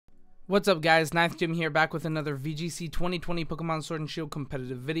What's up guys, Ninth Jim here, back with another VGC 2020 Pokemon Sword and Shield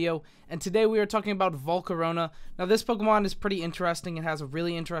competitive video, and today we are talking about Volcarona. Now this Pokemon is pretty interesting. It has a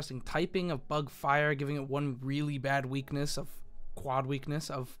really interesting typing of Bug Fire, giving it one really bad weakness of Quad weakness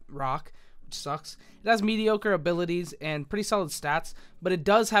of Rock, which sucks. It has mediocre abilities and pretty solid stats, but it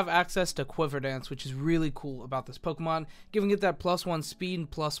does have access to Quiver Dance, which is really cool about this Pokemon, giving it that +1 speed and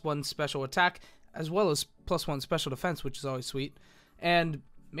 +1 special attack, as well as +1 special defense, which is always sweet, and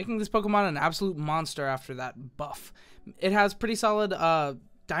making this Pokemon an absolute monster after that buff. It has pretty solid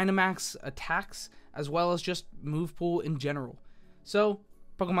Dynamax attacks, as well as just move pool in general. So,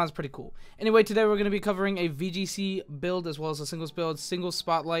 Pokemon's pretty cool. Anyway, today we're going to be covering a VGC build, as well as a singles build, single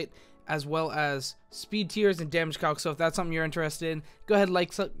spotlight, as well as speed tiers and damage calcs. So if that's something you're interested in, go ahead,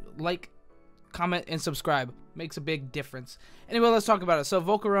 like, comment, and subscribe. Makes a big difference. Anyway, let's talk about it. So,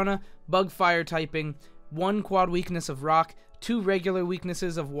 Volcarona, Bug Fire typing, 1 quad weakness of Rock, 2 regular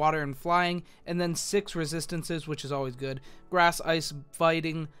weaknesses of Water and Flying, and then 6 resistances, which is always good. Grass, Ice,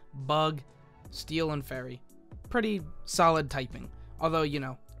 Fighting, Bug, Steel, and Fairy. Pretty solid typing. Although, you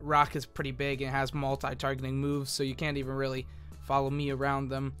know, Rock is pretty big and has multi-targeting moves, so you can't even really follow me around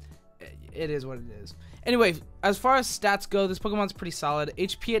them. It is what it is. Anyway, as far as stats go, this Pokemon's pretty solid.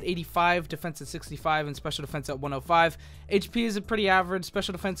 HP at 85, defense at 65, and special defense at 105. HP is pretty average,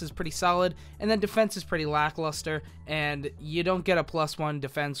 special defense is pretty solid, and then defense is pretty lackluster, and you don't get a +1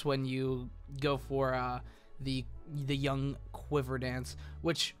 defense when you go for the young Quiver Dance,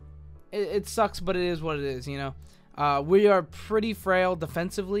 which it sucks, but it is what it is, you know. We are pretty frail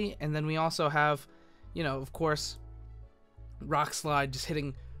defensively, and then we also have, you know, of course, Rock Slide just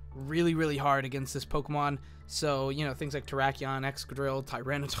hitting really hard against this Pokemon. So, you know, things like Terrakion, Excadrill,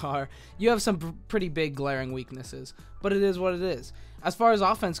 Tyranitar, you have some pretty big glaring weaknesses, but it is what it is. As far as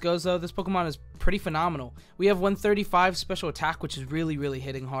offense goes, though, this Pokemon is pretty phenomenal. We have 135 special attack, which is really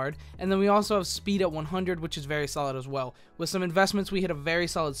hitting hard, and then we also have speed at 100, which is very solid as well. With some investments, we hit a very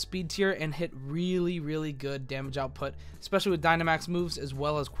solid speed tier and hit really good damage output, especially with Dynamax moves as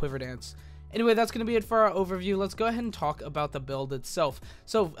well as Quiver Dance. Anyway, that's going to be it for our overview. Let's go ahead and talk about the build itself.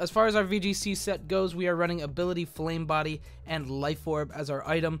 So, as far as our VGC set goes, we are running Ability Flame Body and Life Orb as our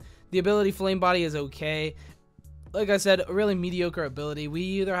item. The Ability Flame Body is okay. Like I said, a really mediocre ability. We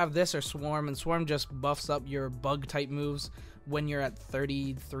either have this or Swarm, and Swarm just buffs up your bug-type moves when you're at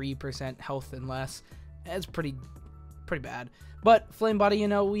 33% health and less. It's pretty bad. But Flame Body, you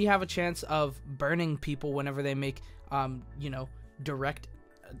know, we have a chance of burning people whenever they make, you know, direct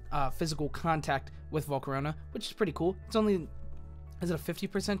physical contact with Volcarona, which is pretty cool. It's only, is it a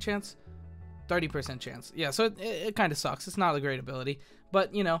 50% chance? 30% chance. Yeah, so it kind of sucks. It's not a great ability,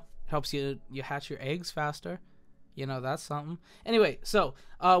 but, you know, it helps you hatch your eggs faster. You know, that's something. Anyway, so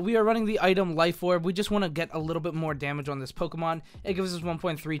we are running the item Life Orb. We just want to get a little bit more damage on this Pokemon. It gives us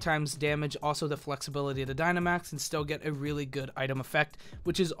 1.3 times damage, also the flexibility to Dynamax, and still get a really good item effect,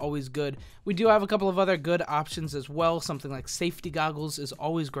 which is always good. We do have a couple of other good options as well. Something like Safety Goggles is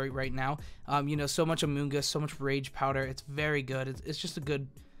always great right now. You know, so much Amoonguss, so much Rage Powder. It's very good. It's just a good,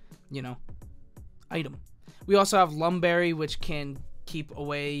 you know, item. We also have Lumberry, which can keep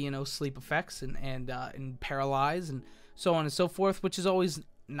away, you know, sleep effects and paralyze and so on and so forth, which is always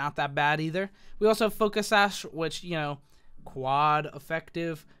not that bad either. We also have Focus Sash, which, you know, quad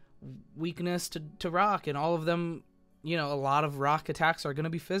effective weakness to Rock, and all of them, you know, a lot of Rock attacks are going to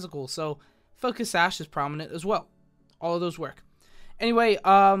be physical, so Focus Sash is prominent as well. All of those work. Anyway,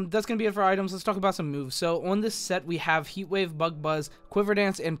 that's going to be it for items. Let's talk about some moves. So, on this set, we have Heat Wave, Bug Buzz, Quiver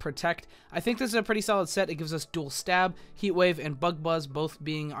Dance, and Protect. I think this is a pretty solid set. It gives us dual Stab, Heat Wave, and Bug Buzz, both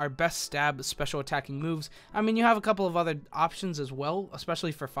being our best stab special attacking moves. I mean, you have a couple of other options as well,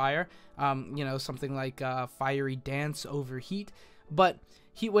 especially for Fire. You know, something like Fiery Dance over Heat. But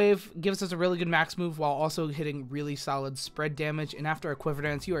Heat Wave gives us a really good max move while also hitting really solid spread damage, and after a Quiver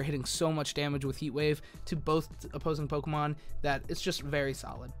Dance, you are hitting so much damage with Heat Wave to both opposing Pokemon that it's just very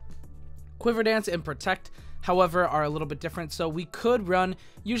solid. Quiver Dance and Protect, however, are a little bit different, so we could run,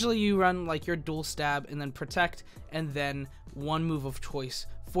 usually you run like your dual Stab and then Protect, and then one move of choice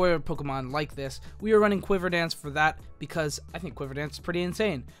for a Pokemon like this. We are running Quiver Dance for that because I think Quiver Dance is pretty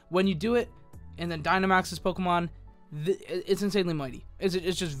insane. When you do it, and then Dynamax's Pokemon, it's insanely mighty.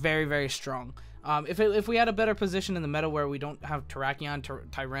 It's just very strong. If we had a better position in the meta where we don't have Terrakion,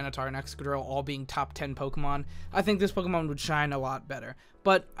 Tyranitar, and Excadrill all being top 10 Pokemon, I think this Pokemon would shine a lot better.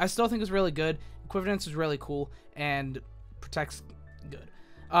 But I still think it's really good. Quiver Dance is really cool, and Protect's good.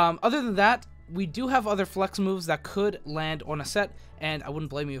 Other than that, we do have other flex moves that could land on a set, and I wouldn't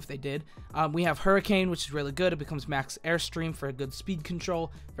blame you if they did. We have Hurricane, which is really good. It becomes max Airstream for a good speed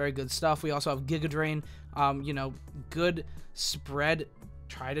control. Very good stuff. We also have Giga Drain, you know, good spread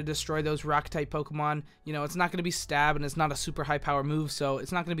try to destroy those rock type Pokemon. You know, it's not going to be Stab, and it's not a super high power move, so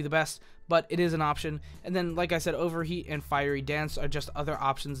it's not going to be the best, but it is an option. And then, like I said, Overheat and Fiery Dance are just other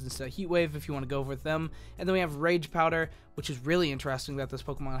options instead of Heat Wave if you want to go with them. And then we have Rage Powder, which is really interesting that this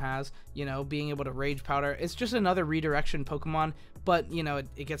Pokemon has, you know, being able to Rage Powder. It's just another redirection Pokemon, but, you know,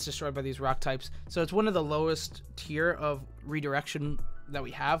 it gets destroyed by these rock types. So it's one of the lowest tier of redirection that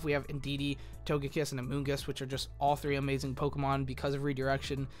we have. We have Indeedee, Togekiss, and Amoonguss, which are just all three amazing Pokemon because of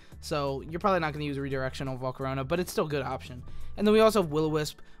redirection. So you're probably not going to use redirection on Volcarona, but it's still a good option. And then we also have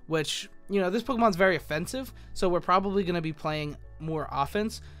Will-O-Wisp, which, you know, this Pokemon's very offensive, so we're probably going to be playing more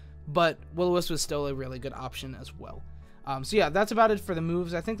offense, but Will-O-Wisp is still a really good option as well. So yeah, that's about it for the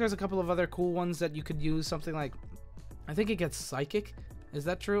moves. I think there's a couple of other cool ones that you could use, something like, I think it gets Psychic. Is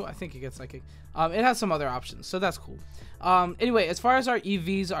that true? I think it gets Psychic. It has some other options, so that's cool. Anyway, as far as our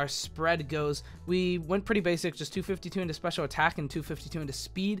EVs, our spread goes, we went pretty basic, just 252 into special attack and 252 into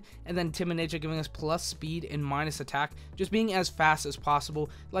speed, and then Timid Nature giving us plus speed and minus attack, just being as fast as possible.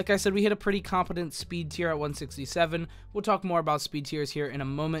 Like I said, we hit a pretty competent speed tier at 167. We'll talk more about speed tiers here in a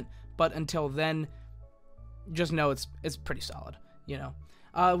moment, but until then, just know it's pretty solid, you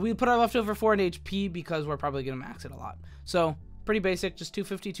know. We put our leftover 4 in HP because we're probably going to max it a lot. So, pretty basic, just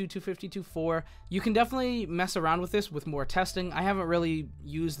 252, 252, 4. You can definitely mess around with this with more testing. I haven't really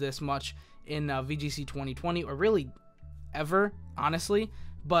used this much in VGC 2020, or really ever, honestly.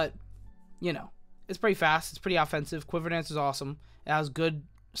 But, you know, it's pretty fast. It's pretty offensive. Quiver Dance is awesome. It has good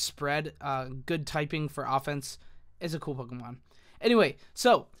spread, good typing for offense. It's a cool Pokemon. Anyway,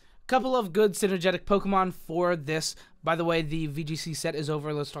 so couple of good synergetic Pokemon for this. By the way, the VGC set is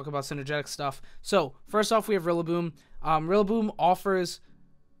over. Let's talk about synergetic stuff. So, first off, we have Rillaboom. Rillaboom offers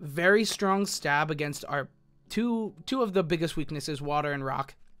very strong stab against our two of the biggest weaknesses, water and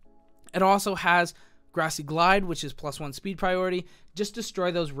rock. It also has Grassy Glide, which is +1 speed priority. Just destroy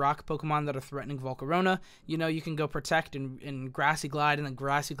those rock Pokemon that are threatening Volcarona. You know, you can go Protect and Grassy Glide, and then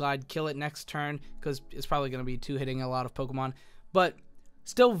Grassy Glide kill it next turn, because it's probably going to be two-hitting a lot of Pokemon. But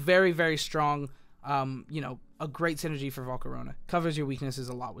still very, very strong. You know, a great synergy for Volcarona. Covers your weaknesses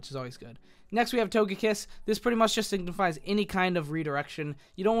a lot, which is always good. Next, we have Togekiss. This pretty much just signifies any kind of redirection.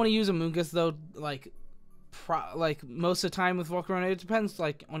 You don't want to use Amoonguss, though, like most of the time with Volcarona. It depends,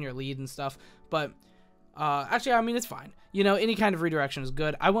 like, on your lead and stuff. But, actually, I mean, it's fine. You know, any kind of redirection is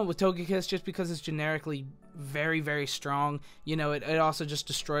good. I went with Togekiss just because it's generically very, very strong. You know, it also just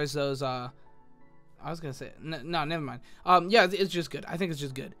destroys those, I was going to say, no, never mind. Yeah, it's just good. I think it's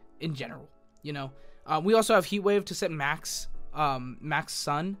just good in general, you know. We also have Heat Wave to set max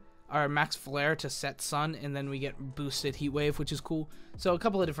Sun, or max Flare to set Sun, and then we get boosted Heat Wave, which is cool. So a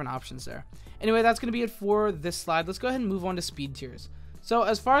couple of different options there. Anyway, that's going to be it for this slide. Let's go ahead and move on to speed tiers. So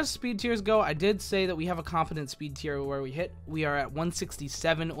as far as speed tiers go, I did say that we have a competent speed tier where we are at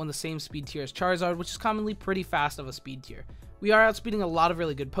 167 on the same speed tier as Charizard, which is commonly pretty fast of a speed tier. We are outspeeding a lot of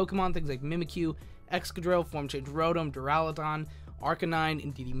really good Pokemon, things like Mimikyu, Excadrill, Form Change Rotom, Duraludon, Arcanine,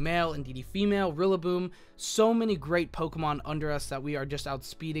 Indeedee Male, Indeedee Female, Rillaboom. So many great Pokemon under us that we are just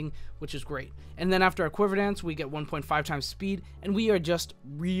outspeeding, which is great. And then after our Quiver Dance, we get 1.5 times speed, and we are just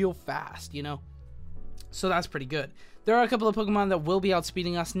real fast, you know? So that's pretty good. There are a couple of Pokemon that will be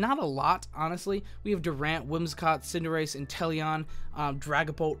outspeeding us. Not a lot, honestly. We have Durant, Whimsicott, Cinderace, Inteleon,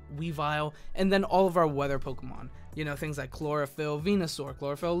 Dragapult, Weavile, and then all of our weather Pokemon. You know, things like Chlorophyll, Venusaur,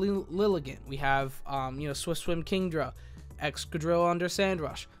 Chlorophyll, Lilligant. We have, you know, Swift Swim, Kingdra, Excadrill under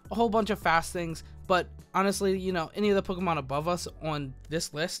Sandrush. A whole bunch of fast things. But honestly, you know, any of the Pokemon above us on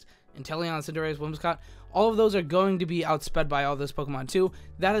this list, Inteleon, Cinderace, Whimsicott, all of those are going to be outsped by all those Pokemon too.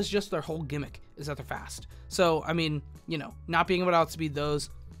 That is just their whole gimmick, is that they're fast. So, I mean, you know, not being able to outspeed those,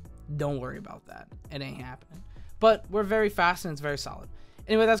 don't worry about that. It ain't happening. But we're very fast and it's very solid.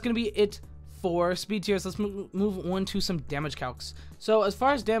 Anyway, that's going to be it for speed tiers. Let's move on to some damage calcs. So, as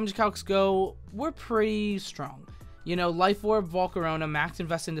far as damage calcs go, we're pretty strong. You know, Life Orb, Volcarona, max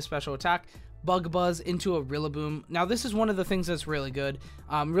invest into special attack, Bug Buzz into a Rillaboom. Now, this is one of the things that's really good.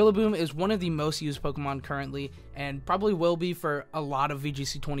 Rillaboom is one of the most used Pokemon currently, and probably will be for a lot of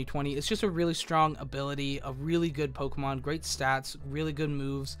VGC 2020. It's just a really strong ability, a really good Pokemon, great stats, really good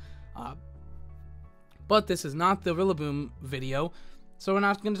moves. But this is not the Rillaboom video, so we're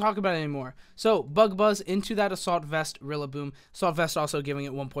not going to talk about it anymore. So, Bug Buzz into that Assault Vest Rillaboom. Assault Vest also giving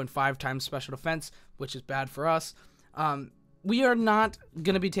it 1.5 times special defense, which is bad for us. We are not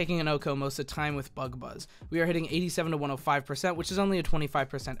going to be taking an OHKO most of the time with Bug Buzz. We are hitting 87 to 105%, which is only a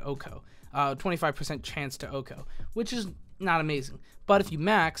 25% OHKO. 25% chance to OHKO, which is not amazing. But if you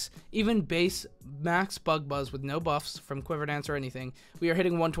max, even base max Bug Buzz with no buffs from Quiver Dance or anything, we are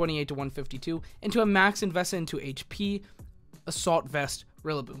hitting 128 to 152 into a max invested into HP Assault Vest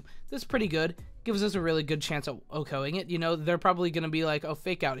Rillaboom. This is pretty good. Gives us a really good chance of OHKOing it. You know, they're probably going to be like, oh,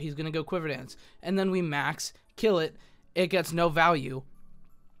 fake out. He's going to go Quiver Dance. And then we max, kill it. It gets no value.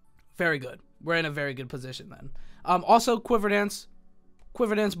 Very good. We're in a very good position then. Also, Quiver Dance,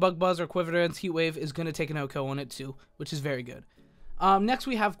 Bug Buzz, or Quiver Dance Heat Wave is going to take an OHKO on it too, which is very good. Next,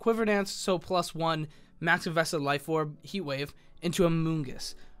 we have Quiver Dance, so +1, max invested Life Orb, Heat Wave, into a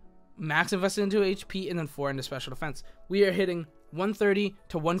Moongus. Max invested into HP, and then 4 into Special Defense. We are hitting 130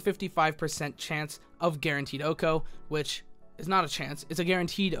 to 155% chance of guaranteed OHKO, which is not a chance, it's a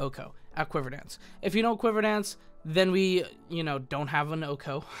guaranteed OHKO at Quiver Dance. If you don't Quiver Dance, then we, you know, don't have an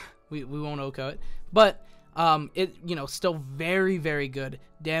OHKO. we won't OHKO it. But it, you know, still very, very good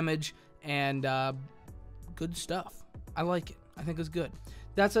damage and good stuff. I like it. I think it's good.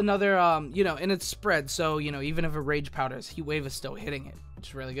 That's another, you know, and it's spread, so, you know, even if it Rage Powders, Heat Wave is still hitting it, which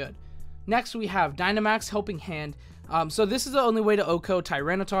is really good. Next, we have Dynamax Helping Hand. So this is the only way to OHKO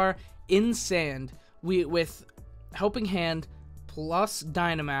Tyranitar in Sand with Helping Hand plus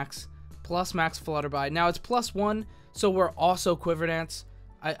Dynamax plus Max Flutterby. Now, it's +1, so we're also Quiver Dance.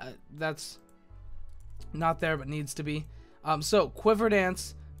 That's not there, but needs to be. So, Quiver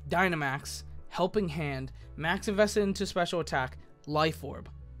Dance, Dynamax, Helping Hand, Max invested into Special Attack, Life Orb.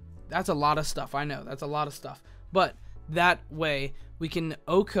 That's a lot of stuff, I know, that's a lot of stuff. But that way, we can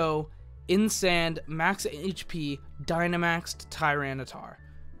OHKO in Sand, Max HP, Dynamaxed Tyranitar.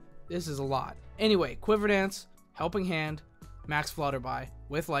 This is a lot. Anyway, Quiver Dance, Helping Hand, Max Flutterby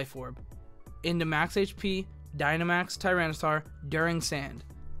with Life Orb, into Max HP, Dynamax Tyranitar during Sand.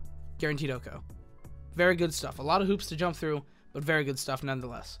 Guaranteed OHKO. Very good stuff. A lot of hoops to jump through, but very good stuff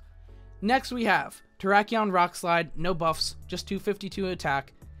nonetheless. Next we have Terrakion Rock Slide, no buffs, just 252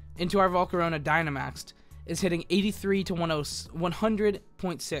 attack, into our Volcarona Dynamaxed, is hitting 83 to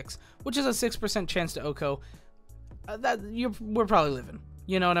 100.6, which is a 6% chance to OHKO. We're probably living.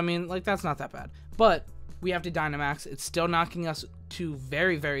 You know what I mean? Like, that's not that bad. But we have to Dynamax. It's still knocking us to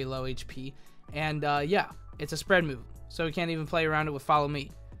very, very low HP. And, yeah, it's a spread move, so we can't even play around it with Follow Me.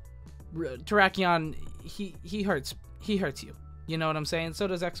 Terrakion, he hurts. He hurts you. You know what I'm saying? So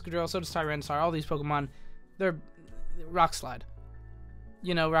does Excadrill, so does Tyranitar. All these Pokemon, they're Rock Slide.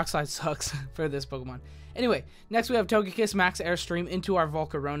 You know, Rock Slide sucks for this Pokemon. Anyway, next we have Togekiss Max Airstream into our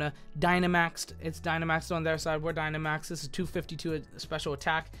Volcarona Dynamaxed. It's Dynamaxed on their side. We're Dynamaxed. This is 252 special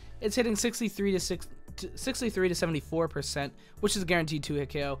attack. It's hitting 63 to 74%, which is a guaranteed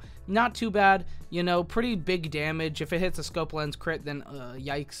 2-hit KO. Not too bad, you know, pretty big damage. If it hits a Scope Lens crit, then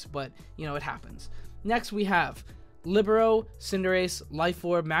yikes, but, you know, it happens. Next, we have Libero, Cinderace, Life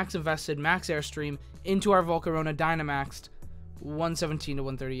Orb, Max Invested, Max Airstream into our Volcarona Dynamaxed, 117 to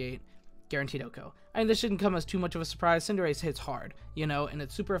 138, guaranteed OHKO. I mean, this shouldn't come as too much of a surprise. Cinderace hits hard, you know, and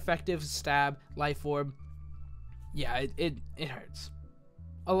it's super effective. Stab, Life Orb. Yeah, it hurts.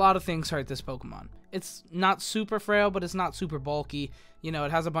 A lot of things hurt this Pokemon. It's not super frail, but it's not super bulky. You know,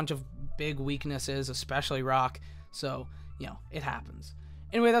 it has a bunch of big weaknesses, especially Rock. So, you know, it happens.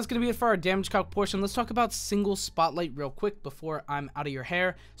 Anyway, that's going to be it for our damage calc portion. Let's talk about Single Spotlight real quick before I'm out of your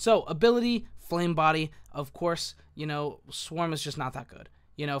hair. So, ability, Flame Body. Of course, you know, Swarm is just not that good.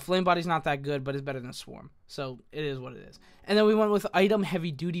 You know, Flame Body's not that good, but it's better than Swarm. So, it is what it is. And then we went with Item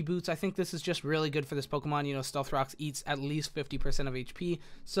Heavy Duty Boots. I think this is just really good for this Pokemon. You know, Stealth Rocks eats at least 50% of HP.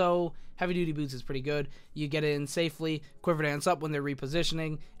 So, Heavy Duty Boots is pretty good. You get in safely, Quiver Dance up when they're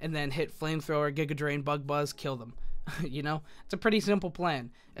repositioning, and then hit Flamethrower, Giga Drain, Bug Buzz, kill them. You know, it's a pretty simple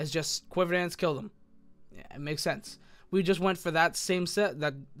plan. It's just Quiver Dance, kill them. Yeah, it makes sense. We just went for that same set.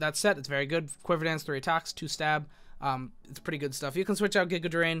 That set, it's very good. Quiver Dance, 3 attacks, 2 stab. It's pretty good stuff. You can switch out Giga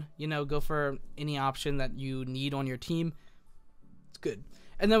Drain, you know, go for any option that you need on your team. It's good.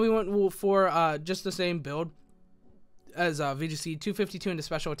 And then we went for just the same build as VGC, 252 into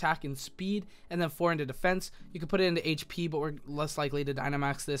special attack and speed, and then 4 into defense. You can put it into HP, but we're less likely to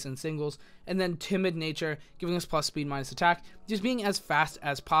Dynamax this in singles. And then Timid Nature, giving us plus speed minus attack. Just being as fast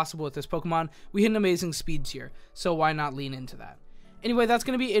as possible with this Pokemon. We hit an amazing speed tier, so why not lean into that? Anyway, that's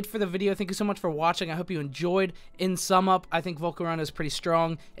going to be it for the video. Thank you so much for watching. I hope you enjoyed. In sum up, I think Volcarona is pretty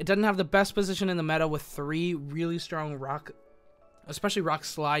strong. It doesn't have the best position in the meta with 3 really strong Rock, especially Rock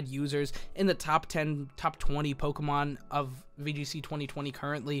Slide users in the top 10, top 20 Pokemon of VGC 2020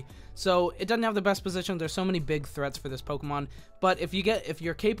 currently. So it doesn't have the best position. There's so many big threats for this Pokemon. But if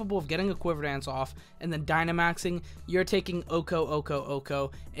you're capable of getting a Quiver Dance off and then Dynamaxing, you're taking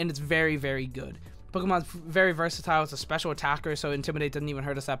OHKO, and it's very, very good. Pokemon's very versatile. It's a special attacker, so Intimidate doesn't even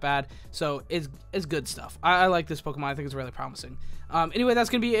hurt us that bad. So it's good stuff. I like this Pokemon. I think it's really promising. Anyway, that's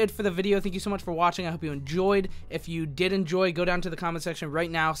going to be it for the video. Thank you so much for watching. I hope you enjoyed. If you did enjoy, go down to the comment section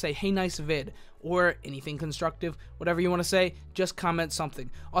right now. Say, hey, nice vid, or anything constructive. Whatever you want to say, just comment something.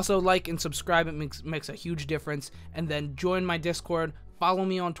 Also, like and subscribe. It makes a huge difference. And then join my Discord. Follow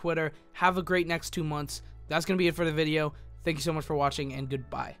me on Twitter. Have a great next 2 months. That's going to be it for the video. Thank you so much for watching, and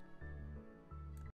goodbye.